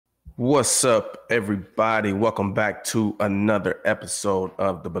What's up, everybody? Welcome back to another episode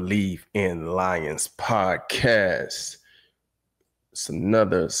of the Believe in Lions podcast. It's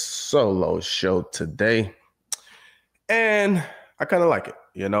another solo show today, and I kind of like it.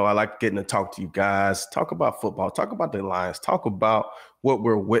 I like getting to talk to you guys, talk about football, talk about the Lions, talk about what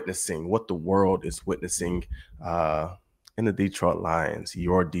we're witnessing, what the world is witnessing in the Detroit Lions,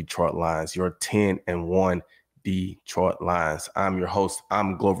 your 10-1 Detroit Lions. I'm your host.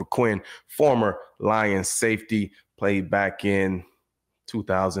 I'm Glover Quin, former Lions safety, played back in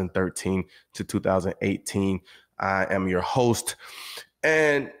 2013 to 2018. I am your host,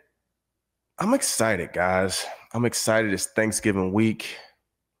 and I'm excited, guys. I'm excited. It's Thanksgiving week,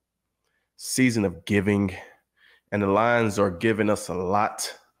 season of giving, and the Lions are giving us a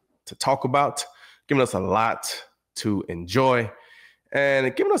lot to talk about, giving us a lot to enjoy,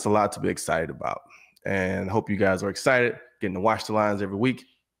 and giving us a lot to be excited about. And I hope you guys are excited, getting to watch the Lions every week.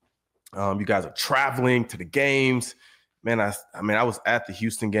 You guys are traveling to the games. Man, I was at the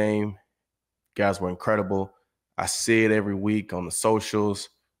Houston game. You guys were incredible. I see it every week on the socials.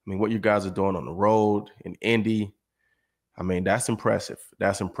 What you guys are doing on the road in Indy, that's impressive.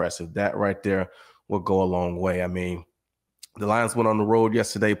 That's impressive. That right there will go a long way. The Lions went on the road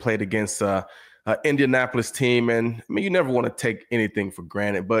yesterday, played against Indianapolis team. And you never want to take anything for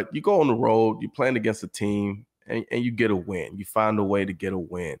granted, but you go on the road, you're playing against a team and you get a win. You find a way to get a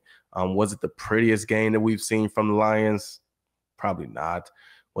win. Was it the prettiest game that we've seen from the Lions? Probably not.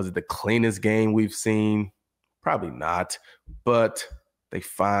 Was it the cleanest game we've seen? Probably not. But they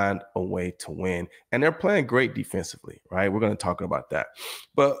find a way to win. And they're playing great defensively, right? We're going to talk about that.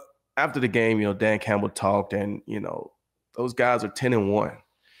 But after the game, Dan Campbell talked and, those guys are 10-1.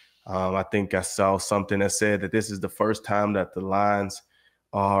 I think I saw something that said that this is the first time that the Lions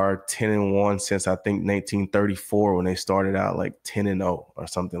are 10-1 since I think 1934 when they started out like 10-0 or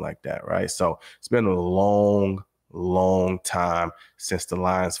something like that, right? So it's been a long time since the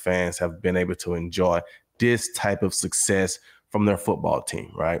Lions fans have been able to enjoy this type of success from their football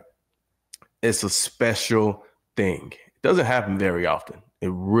team, right? It's a special thing. It doesn't happen very often.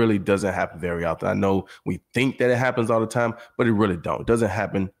 It really doesn't happen very often. I know we think that it happens all the time, but it really don't. It doesn't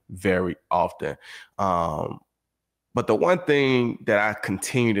happen very often. But the one thing that I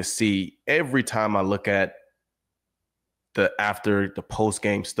continue to see every time I look at after the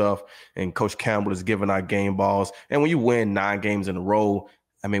post-game stuff and Coach Campbell is giving out game balls, and when you win 9 games in a row,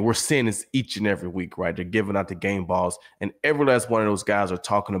 we're seeing this each and every week, right? They're giving out the game balls, and every last one of those guys are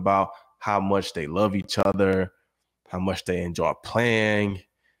talking about how much they love each other, how much they enjoy playing,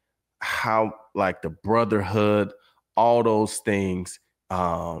 how like the brotherhood, all those things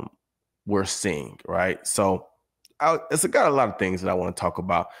we're seeing, right? So it's got a lot of things that I want to talk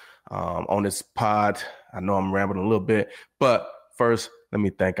about on this pod. I know I'm rambling a little bit, but first, let me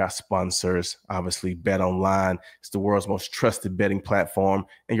thank our sponsors. Obviously, BetOnline is the world's most trusted betting platform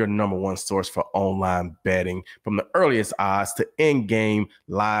and your number one source for online betting. From the earliest odds to in-game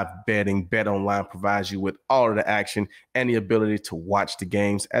live betting, BetOnline provides you with all of the action and the ability to watch the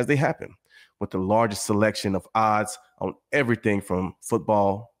games as they happen. With the largest selection of odds on everything from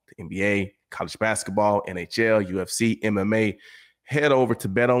football to NBA, college basketball, NHL, UFC, MMA, head over to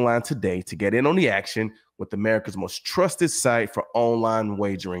BetOnline today to get in on the action with America's most trusted site for online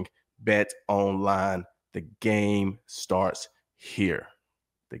wagering. BetOnline. The game starts here.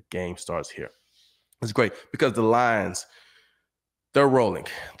 The game starts here. It's great because the Lions, they're rolling.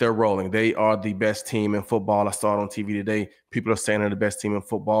 They're rolling. They are the best team in football. I saw it on TV today. People are saying they're the best team in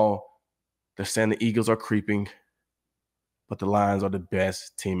football. They're saying the Eagles are creeping, but the Lions are the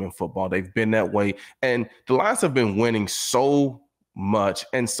best team in football. They've been that way. And the Lions have been winning so much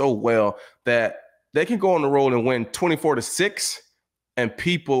and so well that they can go on the road and win 24-6, and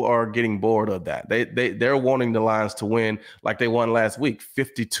people are getting bored of that. They're wanting the Lions to win like they won last week,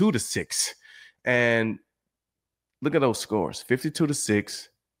 52-6. And look at those scores, 52-6,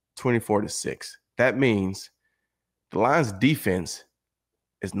 24-6. That means the Lions defense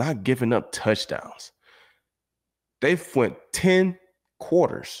is not giving up touchdowns. They've went 10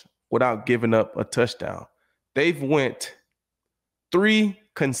 quarters without giving up a touchdown. They've went 3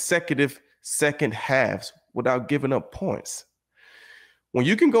 consecutive second halves without giving up points. When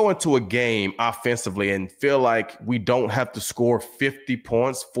you can go into a game offensively and feel like we don't have to score 50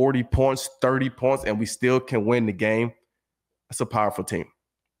 points, 40 points, 30 points, and we still can win the game, that's a powerful team.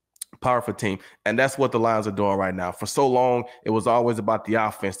 Powerful team. And that's what the Lions are doing right now. For so long, it was always about the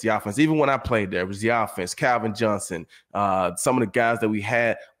offense. The offense. Even when I played there, it was the offense. Calvin Johnson, some of the guys that we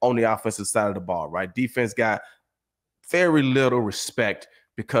had on the offensive side of the ball, right? Defense got very little respect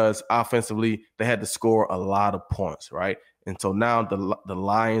because offensively they had to score a lot of points, right? And so now the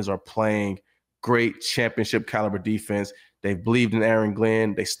Lions are playing great championship caliber defense. They've believed in Aaron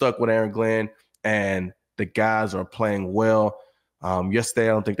Glenn. They stuck with Aaron Glenn, and the guys are playing well. Yesterday,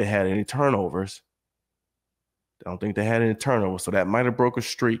 I don't think they had any turnovers. So that might have broke a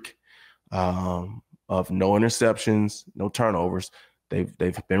streak of no interceptions, no turnovers. They've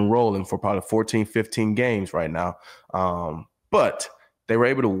been rolling for probably 14, 15 games right now. But they were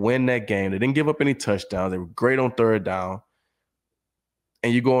able to win that game. They didn't give up any touchdowns. They were great on third down.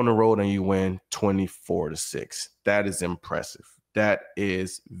 And you go on the road and you win 24-6. That is impressive. That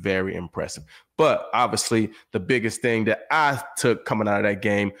is very impressive. But obviously, the biggest thing that I took coming out of that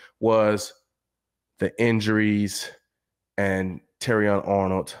game was the injuries and Terrion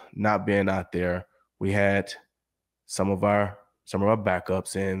Arnold not being out there. We had some of our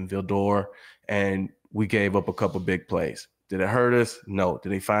backups in Vildor, and we gave up a couple big plays. Did it hurt us? No.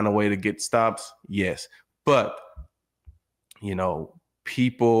 Did they find a way to get stops? Yes. But,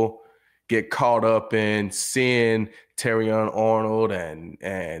 people get caught up in seeing Terrion Arnold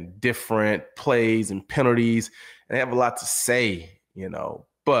and different plays and penalties, and they have a lot to say,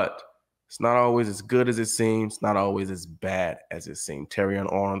 but it's not always as good as it seems, not always as bad as it seems.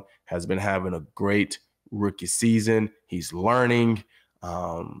 Terrion Arnold has been having a great rookie season. He's learning,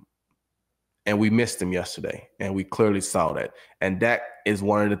 and we missed him yesterday, and we clearly saw that. And that is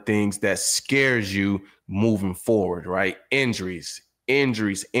one of the things that scares you moving forward, right? Injuries.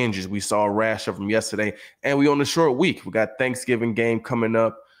 We saw a rash of them yesterday, and we on a short week. We got Thanksgiving game coming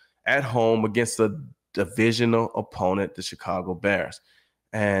up at home against a divisional opponent, the Chicago Bears.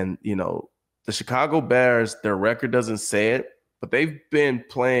 And, the Chicago Bears, their record doesn't say it, but they've been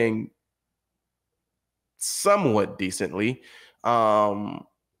playing somewhat decently.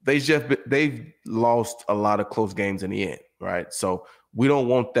 They've lost a lot of close games in the end, right? So we don't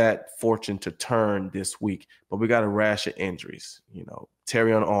want that fortune to turn this week, but we got a rash of injuries.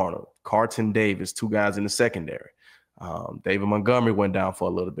 Terrion Arnold, Carlton Davis, two guys in the secondary. David Montgomery went down for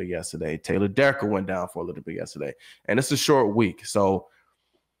a little bit yesterday. Taylor Decker went down for a little bit yesterday. And it's a short week. So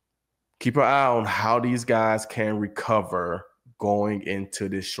keep an eye on how these guys can recover going into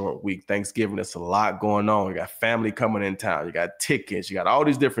this short week. Thanksgiving, there's a lot going on. You got family coming in town. You got tickets. You got all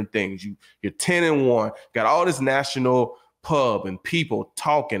these different things. You're 10-1. Got all this national pub and people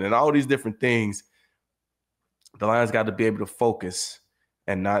talking and all these different things. The Lions got to be able to focus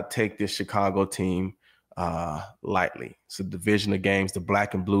and not take this Chicago team lightly. It's a division of games, the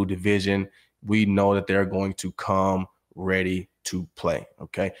black and blue division. We know that they're going to come ready to play,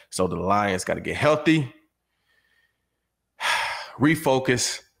 okay? So the Lions got to get healthy,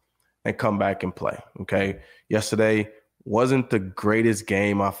 refocus, and come back and play, okay? Yesterday wasn't the greatest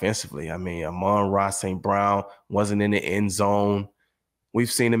game offensively. I mean, Amon-Ra St. Brown wasn't in the end zone.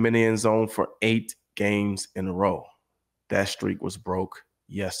 We've seen him in the end zone for 8 games in a row. That streak was broke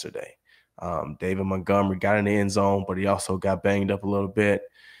yesterday. David Montgomery got in the end zone, but he also got banged up a little bit.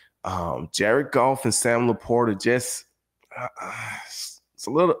 Jared Goff and Sam Laporta just it's a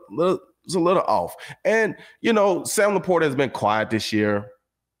little off. And, Sam Laporta has been quiet this year.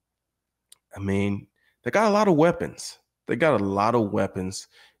 I mean, they got a lot of weapons.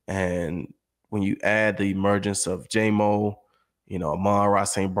 And when you add the emergence of J-Mo, Amon-Ra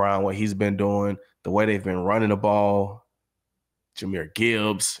St. Brown, what he's been doing, the way they've been running the ball, Jahmyr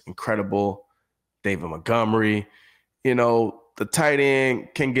Gibbs, incredible, David Montgomery, the tight end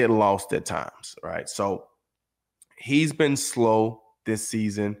can get lost at times, right? So he's been slow this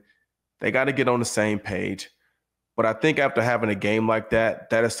season. They got to get on the same page. But I think after having a game like that,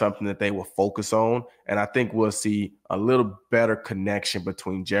 that is something that they will focus on. And I think we'll see a little better connection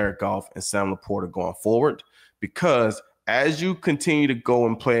between Jared Goff and Sam Laporta going forward. Because as you continue to go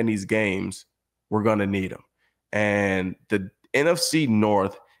and play in these games, we're going to need them. And the NFC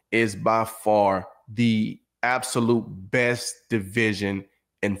North is by far the absolute best division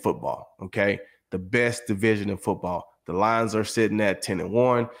in football, okay? The best division in football. The Lions are sitting at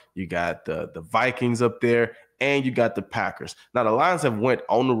 10-1. You got the Vikings up there, and you got the Packers. Now, the Lions have went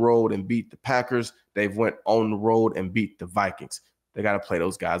on the road and beat the Packers. They've went on the road and beat the Vikings. They got to play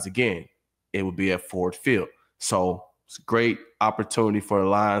those guys again. It would be at Ford Field. So it's a great opportunity for the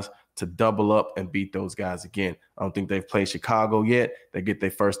Lions to double up and beat those guys again. I don't think they've played Chicago yet. They get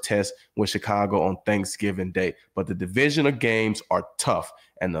their first test with Chicago on Thanksgiving Day. But the division of games are tough.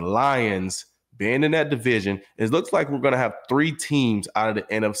 And the Lions, being in that division, it looks like we're going to have 3 teams out of the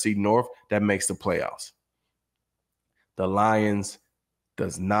NFC North that makes the playoffs. The Lions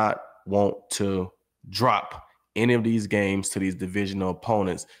does not want to drop any of these games to these divisional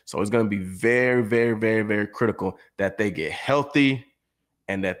opponents. So it's going to be very, very, very, very critical that they get healthy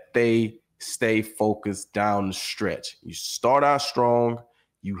and that they stay focused down the stretch. You start out strong,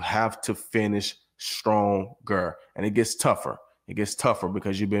 you have to finish stronger. And it gets tougher. It gets tougher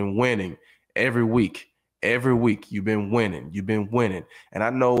because you've been winning every week. Every week you've been winning. You've been winning. And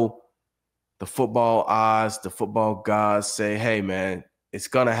I know the football odds, the football gods say, hey, man, it's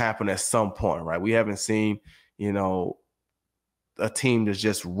going to happen at some point, right? We haven't seen, a team that's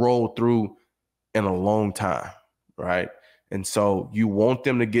just rolled through in a long time, right? And so you want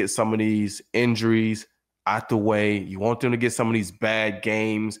them to get some of these injuries out the way. You want them to get some of these bad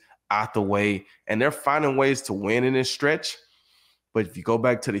games out the way. And they're finding ways to win in this stretch. But if you go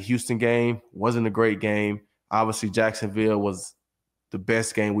back to the Houston game, wasn't a great game. Obviously, Jacksonville was the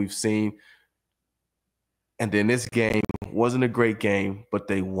best game we've seen. And then this game wasn't a great game, but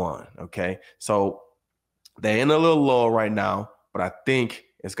they won, okay? So they're in a little lull right now, but I think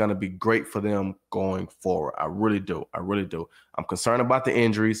it's going to be great for them going forward. I really do. I really do. I'm concerned about the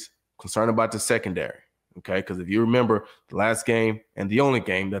injuries, concerned about the secondary, okay? Because if you remember, the last game and the only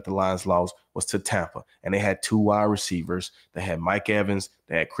game that the Lions lost was to Tampa, and they had 2 wide receivers. They had Mike Evans,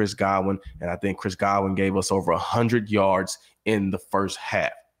 they had Chris Godwin, and I think Chris Godwin gave us over 100 yards in the first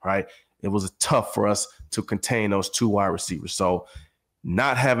half, right? It was tough for us to contain those 2 wide receivers. So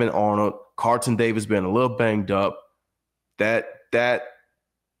not having Arnold, Carlton Davis being a little banged up, that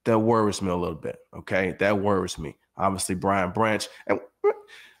worries me a little bit, okay? That worries me. Obviously, Brian Branch. And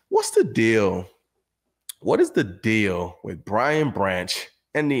what's the deal? What is the deal with Brian Branch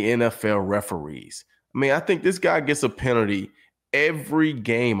and the NFL referees? I mean, I think this guy gets a penalty every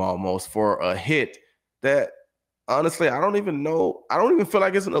game almost for a hit that, honestly, I don't even know. I don't even feel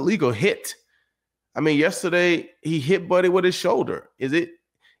like it's an illegal hit. I mean, yesterday he hit Buddy with his shoulder. Is it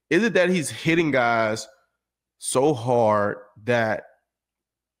that he's hitting guys so hard that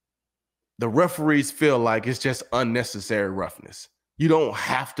the referees feel like it's just unnecessary roughness? You don't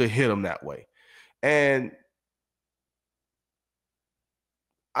have to hit him that way. And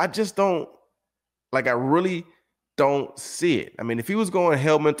I just don't, I really don't see it. I mean, if he was going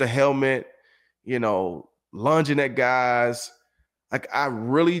helmet to helmet, lunging at guys, I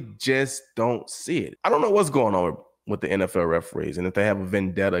really just don't see it. I don't know what's going on with the NFL referees and if they have a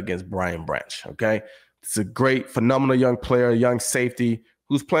vendetta against Brian Branch, okay? It's a great, phenomenal young player, young safety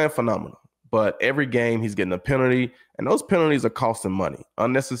who's playing phenomenal. But every game he's getting a penalty, and those penalties are costing money.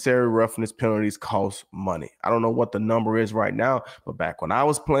 Unnecessary roughness penalties cost money. I don't know what the number is right now, but back when I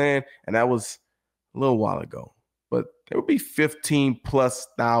was playing, and that was a little while ago, but there would be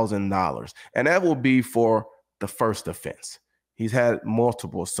 $15,000+, and that will be for the first offense. He's had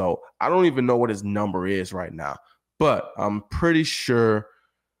multiple, so I don't even know what his number is right now, but I'm pretty sure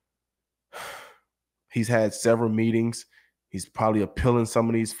he's had several meetings. He's probably appealing some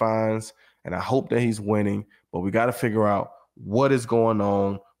of these fines, and I hope that he's winning, but we got to figure out what is going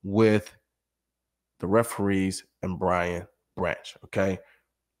on with the referees and Brian Branch, okay?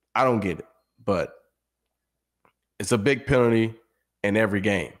 I don't get it, but it's a big penalty in every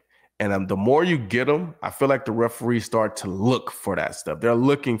game. And the more you get them, I feel like the referees start to look for that stuff. They're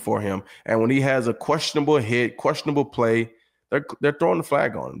looking for him. And when he has a questionable hit, questionable play, they're throwing the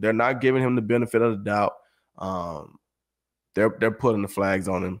flag on him. They're not giving him the benefit of the doubt. They're putting the flags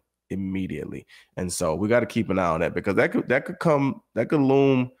on him immediately. And so we got to keep an eye on that, because that could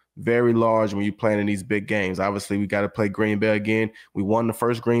loom very large when you're playing in these big games. Obviously, we got to play Green Bay again. We won the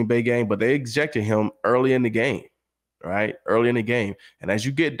first Green Bay game, but they ejected him early in the game, right? Early in the game. And as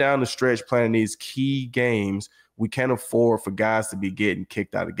you get down the stretch playing these key games, we can't afford for guys to be getting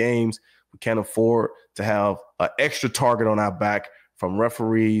kicked out of games. We can't afford to have an extra target on our back from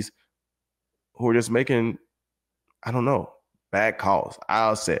referees who are just making, I don't know, bad calls.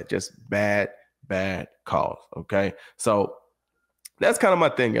 I'll say it, just bad calls, okay? So that's kind of my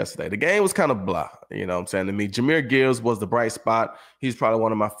thing yesterday. The game was kind of blah, you know what I'm saying, to me. Jahmyr Gibbs was the bright spot. He's probably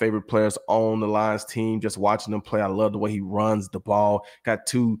one of my favorite players on the Lions team. Just watching him play, I love the way he runs the ball. Got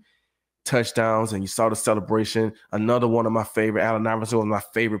 2 touchdowns, and you saw the celebration. Another one of my favorite, Allen Iverson was my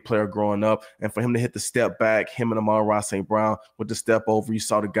favorite player growing up. And for him to hit the step back, him and amon-ra St. Brown with the step over, you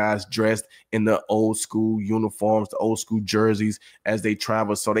saw the guys dressed in the old school uniforms, the old school jerseys as they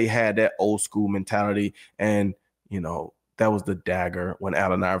traveled. So they had that old school mentality. And, that was the dagger when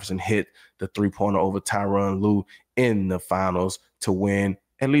Allen Iverson hit the 3-pointer over Tyronn Lue in the finals to win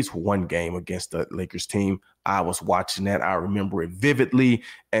at least one game against the Lakers team. I was watching that. I remember it vividly.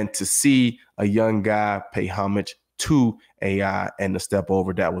 And to see a young guy pay homage to AI and the step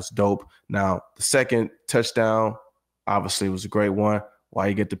over, that was dope. Now, the second touchdown obviously was a great one. Why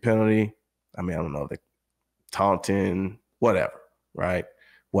you get the penalty? I mean, I don't know, the taunting, whatever, right?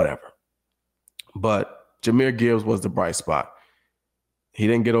 Whatever. But Jahmyr Gibbs was the bright spot. He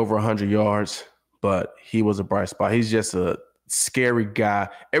didn't get over 100 yards, but he was a bright spot. He's just a scary guy.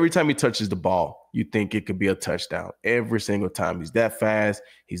 Every time he touches the ball, you think it could be a touchdown. Every single time. He's that fast.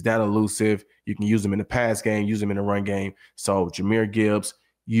 He's that elusive. You can use him in the pass game, use him in the run game. So Jahmyr Gibbs,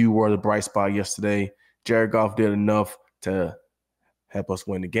 you were the bright spot yesterday. Jared Goff did enough to help us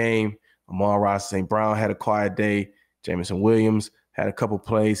win the game. Amon-Ra St. Brown had a quiet day. Jameson Williams had a couple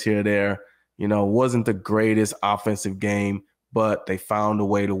plays here or there. Wasn't the greatest offensive game, but they found a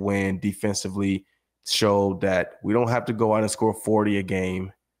way to win defensively, showed that we don't have to go out and score 40 a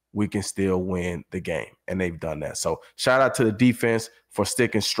game. We can still win the game, and they've done that. So shout out to the defense for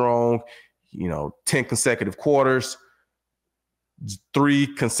sticking strong, 10 consecutive quarters, 3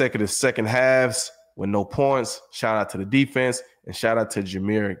 consecutive second halves with no points. Shout out to the defense, and shout out to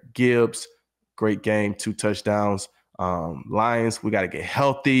Jahmyr Gibbs. Great game, 2 touchdowns. Lions, we got to get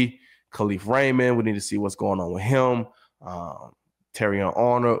healthy. Khalif Raymond, we need to see what's going on with him. Terrion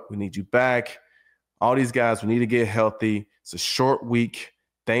Arnold, we need you back. All these guys, we need to get healthy. It's a short week,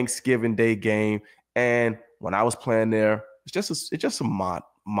 Thanksgiving Day game. And when I was playing there, it's just a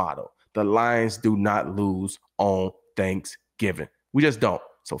motto. The Lions do not lose on Thanksgiving. We just don't.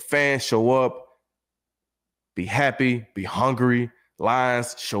 So fans, show up, be happy, be hungry.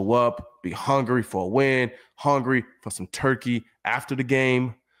 Lions, show up, be hungry for a win, hungry for some turkey after the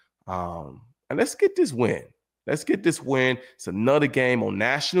game. And let's get this win. Let's get this win. It's another game on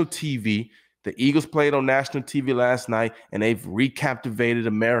national TV. The Eagles played on national TV last night, and they've recaptivated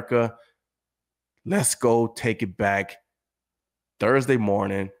America. Let's go take it back Thursday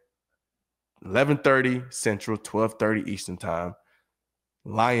morning, 11:30 Central, 12:30 Eastern Time.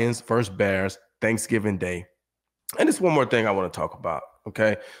 Lions versus Bears, Thanksgiving Day. And there's one more thing I want to talk about,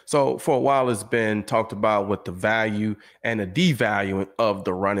 okay? So for a while, it's been talked about with the value and the devaluing of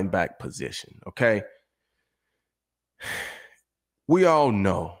the running back position, okay? We all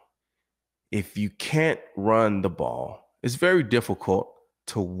know if you can't run the ball, it's very difficult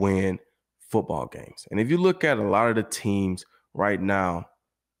to win football games. And if you look at a lot of the teams right now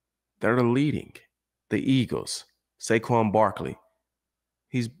that are leading, the Eagles, Saquon Barkley,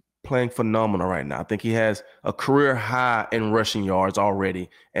 he's playing phenomenal right now. I think he has a career high in rushing yards already,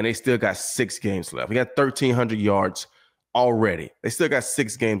 and they still got 6 games left. He got 1,300 yards already. They still got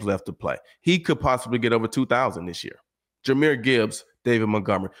 6 games left to play. He could possibly get over 2,000 this year. Jahmyr Gibbs, David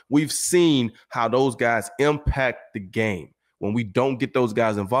Montgomery. We've seen how those guys impact the game. When we don't get those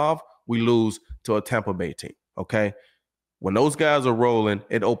guys involved, we lose to a Tampa Bay team, okay? When those guys are rolling,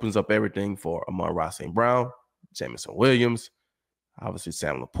 it opens up everything for amon-ra St. Brown, Jameson Williams, obviously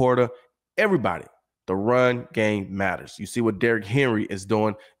Sam Laporta, everybody. The run game matters. You see what Derrick Henry is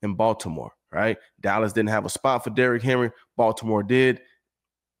doing in Baltimore, right? Dallas didn't have a spot for Derrick Henry. Baltimore did.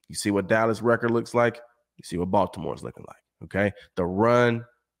 You see what Dallas' record looks like. You see what Baltimore is looking like, okay? The run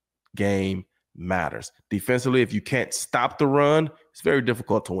game matters. Defensively, if you can't stop the run, it's very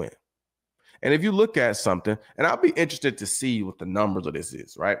difficult to win. And if you look at something, and I'll be interested to see what the numbers of this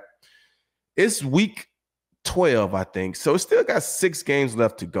is, right? It's week 12, I think. So it's still got 6 games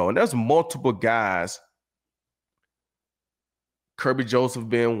left to go. And there's multiple guys. Kirby Joseph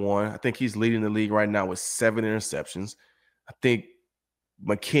being one. I think he's leading the league right now with 7 interceptions. I think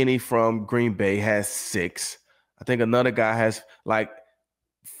McKinney from Green Bay has 6. I think another guy has,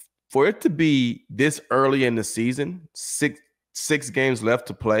 for it to be this early in the season, six games left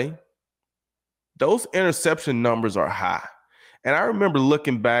to play, those interception numbers are high. And I remember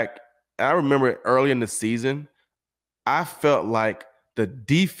looking back, I remember early in the season, I felt like the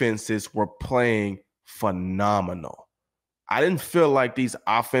defenses were playing phenomenal. I didn't feel like these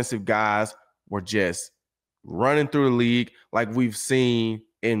offensive guys were just running through the league like we've seen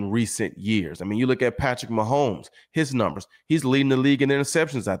in recent years. I mean, you look at Patrick Mahomes, his numbers. He's leading the league in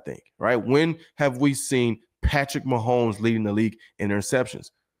interceptions, I think, right? When have we seen Patrick Mahomes leading the league in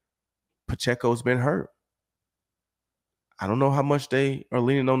interceptions? Pacheco's been hurt. I don't know how much they are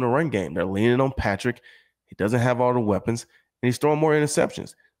leaning on the run game. They're leaning on Patrick. He doesn't have all the weapons, and he's throwing more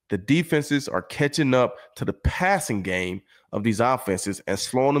interceptions. The defenses are catching up to the passing game of these offenses and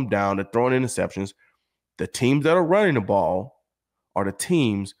slowing them down. They're throwing interceptions. The teams that are running the ball are the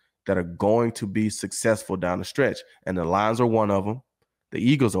teams that are going to be successful down the stretch. And the Lions are one of them. The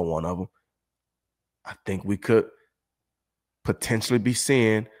Eagles are one of them. I think we could potentially be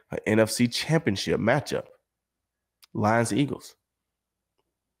seeing an NFC championship matchup. Lions, Eagles.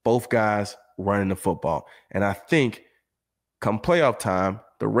 Both guys running the football. And I think come playoff time,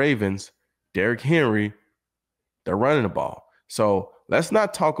 the Ravens, Derrick Henry, they're running the ball. So let's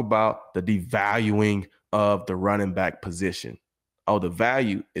not talk about the devaluing of the running back position. Oh, the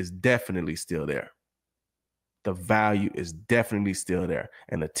value is definitely still there. the value is definitely still there.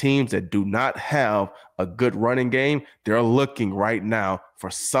 And the teams that do not have a good running game, they're looking right now for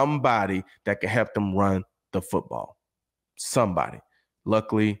somebody that can help them run the football. Somebody.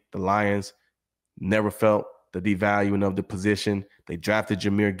 Luckily, the Lions never felt the devaluing of the position. They drafted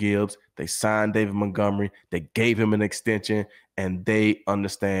Jahmyr Gibbs. They signed David Montgomery. They gave him an extension, and they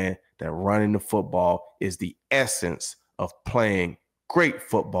understand that running the football is the essence of playing great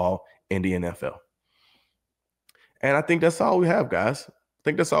football in the NFL. And I think that's all we have, guys. I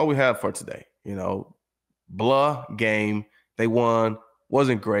think that's all we have for today. Blah game. They won.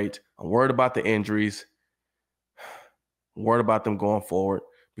 Wasn't great. I'm worried about the injuries. I'm worried about them going forward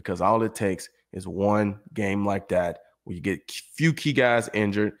because all it takes is one game like that where you get few key guys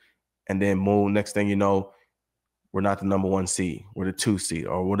injured and then next thing you know, we're not the number 1 seed. We're the 2 seed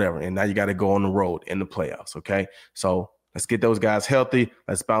or whatever. And now you got to go on the road in the playoffs, okay? So let's get those guys healthy.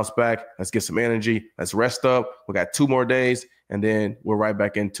 Let's bounce back. Let's get some energy. Let's rest up. We got 2 more days, and then we're right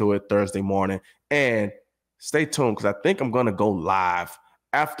back into it Thursday morning. And stay tuned because I think I'm going to go live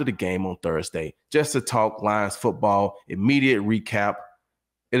after the game on Thursday just to talk Lions football, immediate recap.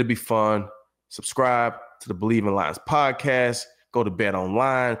 It'll be fun. Subscribe to the Believe in Lions podcast. Go to Bet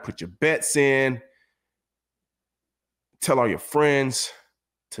Online. Put your bets in. Tell all your friends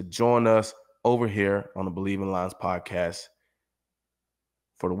to join us over here on the Believe in Lions podcast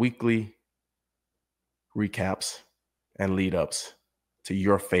for the weekly recaps and lead-ups to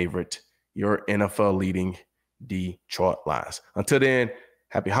your NFL leading Detroit Lions. Until then,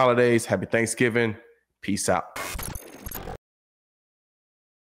 happy holidays, happy Thanksgiving. Peace out.